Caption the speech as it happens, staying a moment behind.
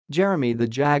Jeremy the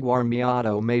Jaguar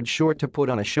Miado made sure to put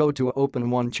on a show to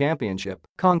open one championship,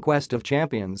 Conquest of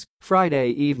Champions, Friday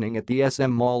evening at the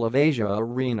SM Mall of Asia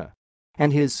Arena.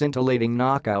 And his scintillating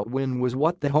knockout win was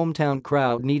what the hometown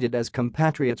crowd needed as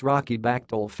compatriot Rocky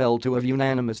Bactol fell to a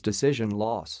unanimous decision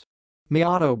loss.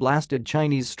 Miado blasted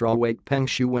Chinese strawweight Peng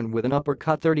Xue Wen with an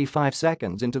uppercut 35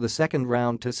 seconds into the second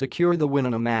round to secure the win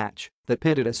in a match that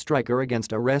pitted a striker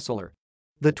against a wrestler.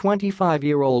 The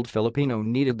 25-year-old Filipino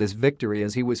needed this victory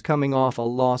as he was coming off a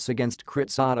loss against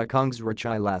Kritsada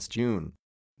Kongsrichai last June.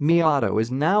 Miado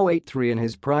is now 8-3 in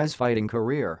his prizefighting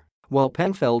career, while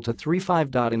Peng fell to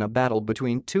 3-5. In a battle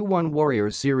between two One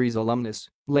Warriors Series alumnus,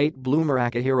 late bloomer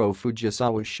Akihiro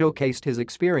Fujisawa showcased his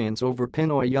experience over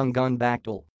Pinoy young gun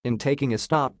Bactol in taking a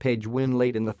stoppage win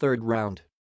late in the third round.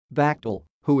 Bactol,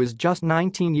 who is just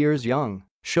 19 years young,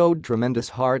 showed tremendous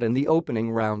heart in the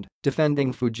opening round,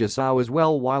 defending Fujisawa's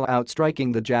well while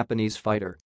outstriking the Japanese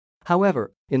fighter.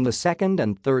 However, in the second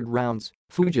and third rounds,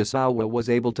 Fujisawa was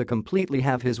able to completely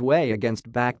have his way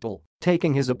against Bactol,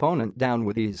 taking his opponent down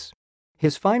with ease.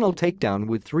 His final takedown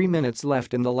with 3 minutes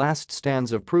left in the last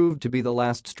stanza proved to be the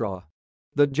last straw.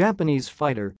 The Japanese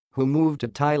fighter, who moved to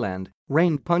Thailand,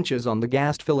 rained punches on the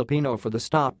gassed Filipino for the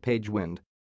stoppage win.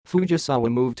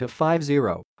 Fujisawa moved to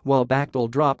 5-0, while Bactol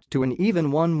dropped to an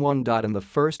even 1-1. In the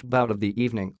first bout of the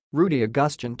evening, Rudy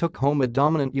Augustin took home a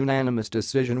dominant unanimous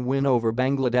decision win over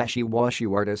Bangladeshi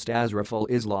wushu artist Azraful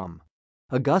Islam.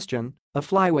 Augustin, a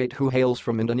flyweight who hails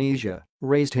from Indonesia,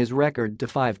 raised his record to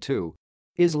 5-2.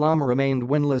 Islam remained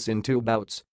winless in 2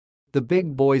 bouts. The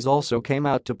big boys also came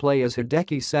out to play as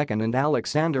Hideki Second and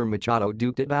Alexander Machado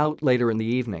duked it out later in the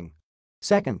evening.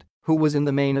 Second, who was in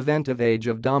the main event of Age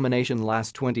of Domination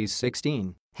last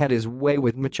 2016, had his way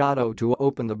with Machado to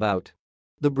open the bout.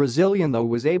 The Brazilian though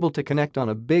was able to connect on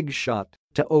a big shot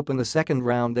to open the second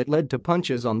round that led to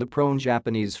punches on the prone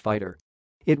Japanese fighter.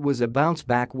 It was a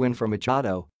bounce-back win for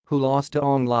Machado, who lost to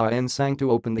Ong La Nsang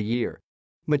to open the year.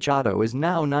 Machado is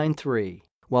now 9-3,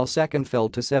 while Second fell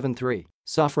to 7-3,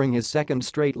 suffering his second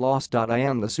straight loss.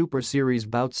 In the Super Series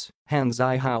bouts, Han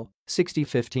Zihao,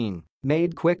 60-15,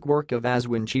 made quick work of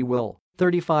Aswin Chiwil,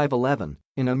 35-11,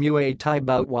 in a Muay Thai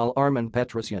bout while Arman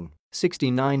Petrosyan,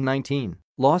 69-19,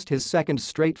 lost his second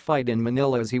straight fight in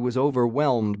Manila as he was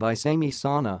overwhelmed by Sami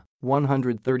Sana,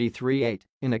 133-8,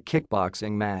 in a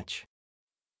kickboxing match.